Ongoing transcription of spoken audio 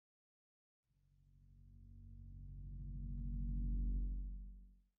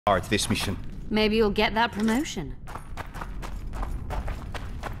hard, this mission. Maybe you'll get that promotion.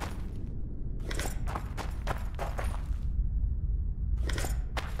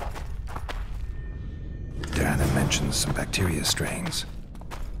 Dearhenna mentions some bacteria strains.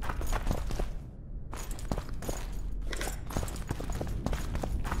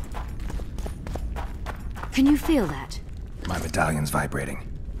 Can you feel that? My medallion's vibrating.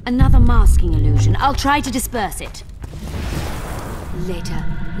 Another masking illusion. I'll try to disperse it.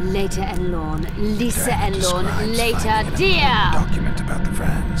 Later and Lorne. Lisa and Lorne. Later, dear! Document about the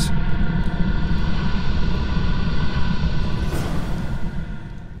Franz.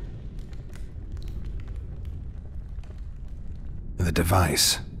 The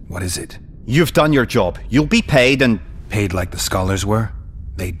device. What is it? You've done your job. You'll be paid and... Paid like the scholars were?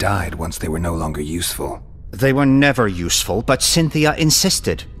 They died once they were no longer useful. They were never useful, but Cynthia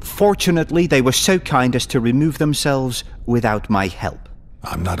insisted. Fortunately, they were so kind as to remove themselves without my help.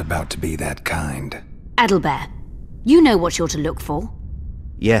 I'm not about to be that kind. Adalbert, you know what you're to look for.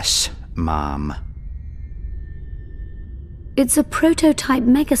 Yes, Mom. It's a prototype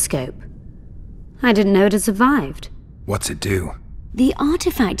megascope. I didn't know it had survived. What's it do? The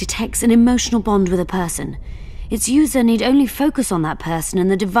artifact detects an emotional bond with a person. Its user need only focus on that person and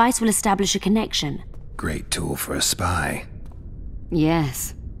the device will establish a connection. Great tool for a spy.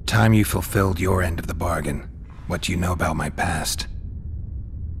 Yes. Time you fulfilled your end of the bargain. What do you know about my past?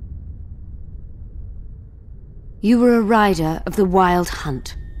 You were a rider of the Wild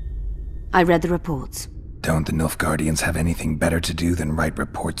Hunt. I read the reports. Don't the Nilfgaardians have anything better to do than write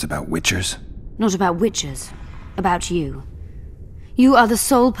reports about witchers? Not about witchers. About you. You are the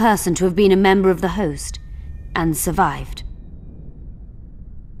sole person to have been a member of the host, and survived.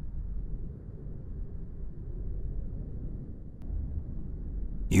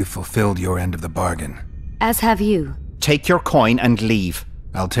 You fulfilled your end of the bargain. As have you. Take your coin and leave.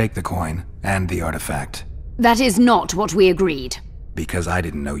 I'll take the coin, and the artifact. That is not what we agreed. Because I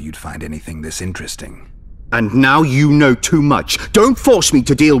didn't know you'd find anything this interesting. And now you know too much. Don't force me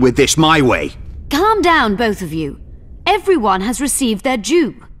to deal with this my way. Calm down, both of you. Everyone has received their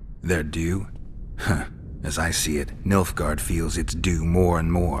due. Their due? Huh. As I see it, Nilfgaard feels its due more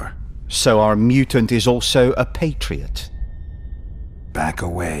and more. So our mutant is also a patriot. Back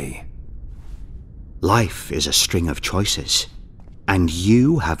away. Life is a string of choices. And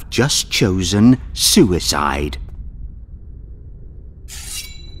you have just chosen suicide.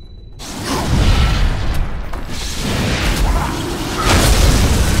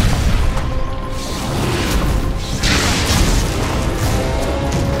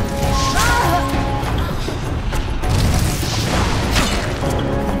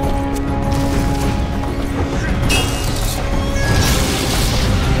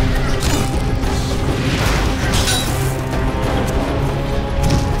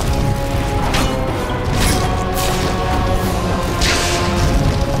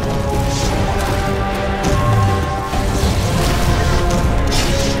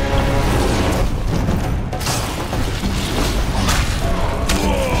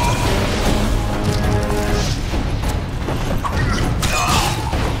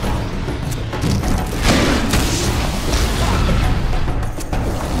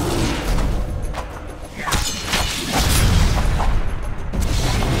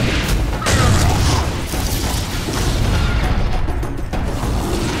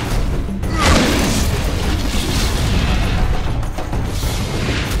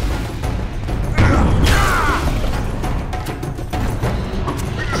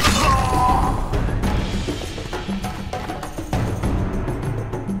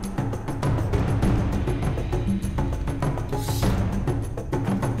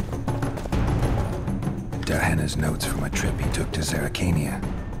 Dearhenna's notes from a trip he took to Zerrikania.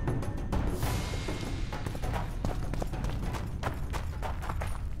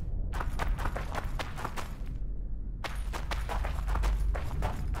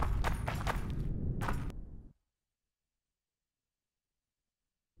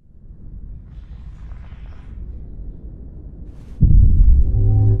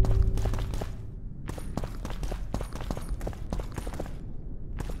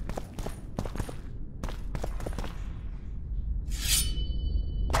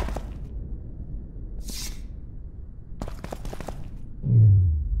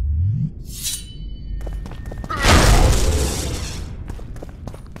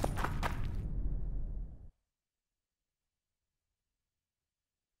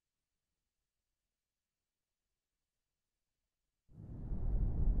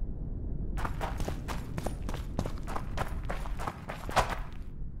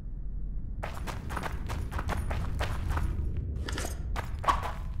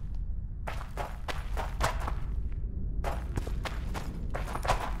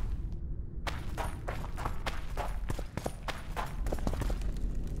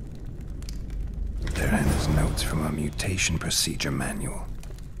 Dearhenna's notes from a mutation procedure manual.